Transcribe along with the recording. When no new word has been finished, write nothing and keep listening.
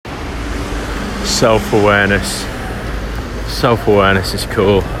Self-awareness. Self-awareness is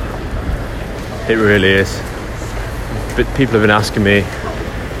cool. It really is. But people have been asking me,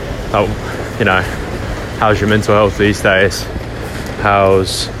 how's your mental health these days?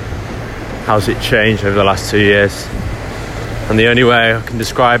 How's it changed over the last 2 years? And the only way I can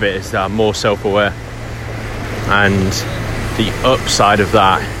describe it is that I'm more self-aware. And the upside of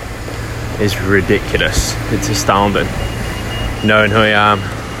that is ridiculous. It's astounding. Knowing who I am,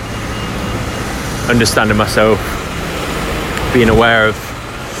 understanding myself, being aware of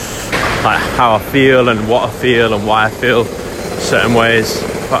how I feel and what I feel and why I feel certain ways.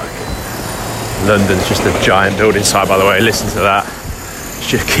 Fuck. London's just a giant building site, by the way. Listen to that. It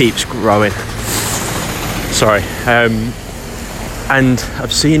just keeps growing. Sorry. And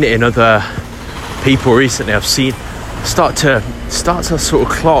I've seen it in other people recently. I've seen start to sort of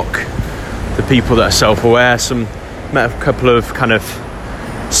clock the people that are self-aware. Met a couple of kind of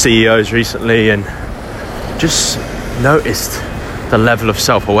CEOs recently and just noticed the level of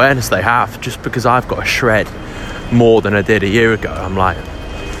self-awareness they have. Just because I've got a shred more than I did a year ago, I'm like,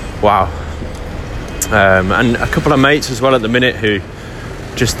 wow. And a couple of mates as well at the minute who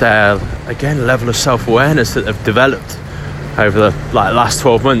just their, again, level of self-awareness that they've developed over the last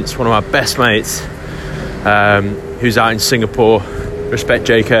 12 months. One of my best mates who's out in Singapore, respect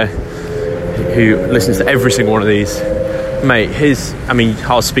JK, who listens to every single one of these. Mate,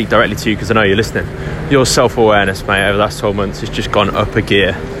 I'll speak directly to you because I know you're listening. Your self-awareness, mate, over the last 12 months has just gone up a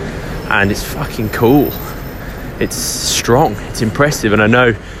gear, and it's fucking cool. It's strong, it's impressive, and I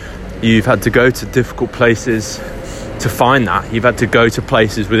know you've had to go to difficult places to find that. You've had to go to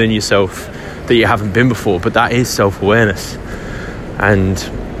places within yourself that you haven't been before, but that is self-awareness. And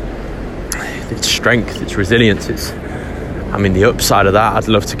it's strength, it's resilience, the upside of that, I'd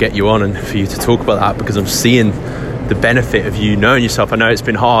love to get you on and for you to talk about that, because I'm seeing the benefit of you knowing yourself. I know it's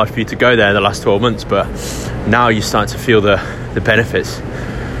been hard for you to go there in the last 12 months, but now you're starting to feel the benefits.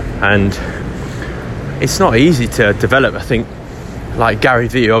 And it's not easy to develop. I think, like Gary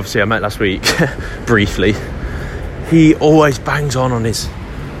Vee, obviously I met last week briefly, he always bangs on his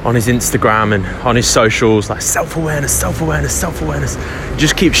Instagram and on his socials, like self-awareness. He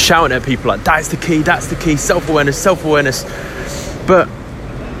just keeps shouting at people like, that's the key, self-awareness. But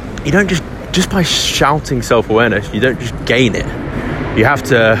you don't just by shouting self-awareness, you don't just gain it. You have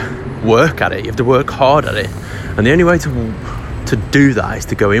to work at it. You have to work hard at it. And the only way to do that is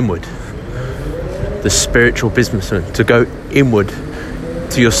to go inward. The spiritual businessman, to go inward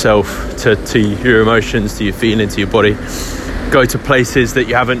to yourself, to your emotions, to your feelings, to your body. Go to places that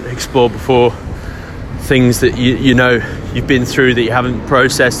you haven't explored before, things that you know you've been through that you haven't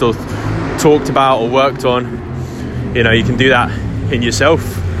processed or talked about or worked on. You can do that in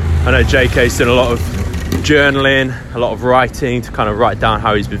yourself. I know JK's done a lot of journaling, a lot of writing to kind of write down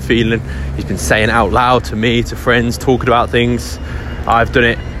how he's been feeling. He's been saying out loud to me, to friends, talking about things. I've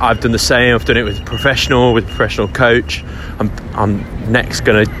done the same. I've done it with a professional coach. I'm next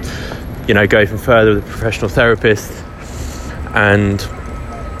going to go even further with a professional therapist. And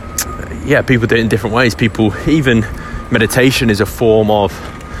people do it in different ways. Even meditation is a form of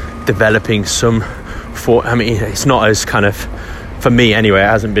developing some form. It's not as kind of, for me anyway, it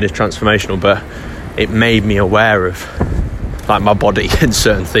hasn't been as transformational, but it made me aware of my body and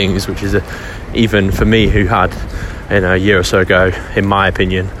certain things, which is even for me who had a year or so ago, in my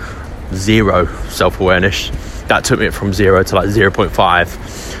opinion, zero self-awareness. That took me from 0 to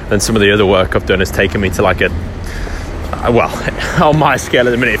 0.5. And some of the other work I've done has taken me to on my scale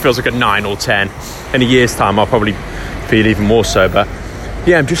at the minute, it feels like a 9 or 10. In a year's time, I'll probably feel even more so. But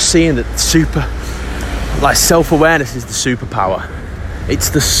I'm just seeing that self-awareness is the superpower. It's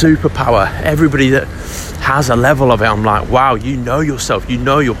the superpower. Everybody that has a level of it, I'm like, wow, you know yourself, you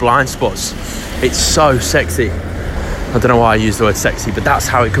know your blind spots. It's so sexy. I don't know why I use the word sexy, but that's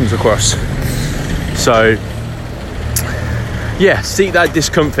how it comes across. So seek that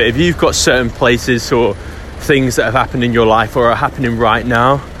discomfort. If you've got certain places or things that have happened in your life or are happening right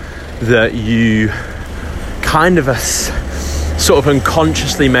now that you kind of are sort of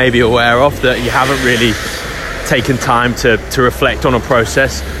unconsciously maybe aware of, that you haven't really taken time to reflect on or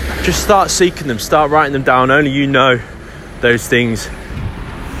process, just start seeking them, start writing them down. Only you know those things,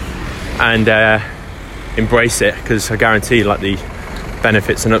 and embrace it, because I guarantee the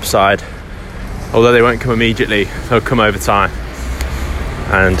benefits and upside, although they won't come immediately, they'll come over time.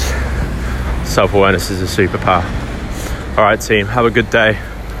 And self-awareness is a superpower. All right, team, have a good day.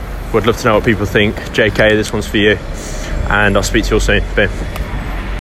 Would love to know what people think. JK, this one's for you, and I'll speak to you all soon. Boom.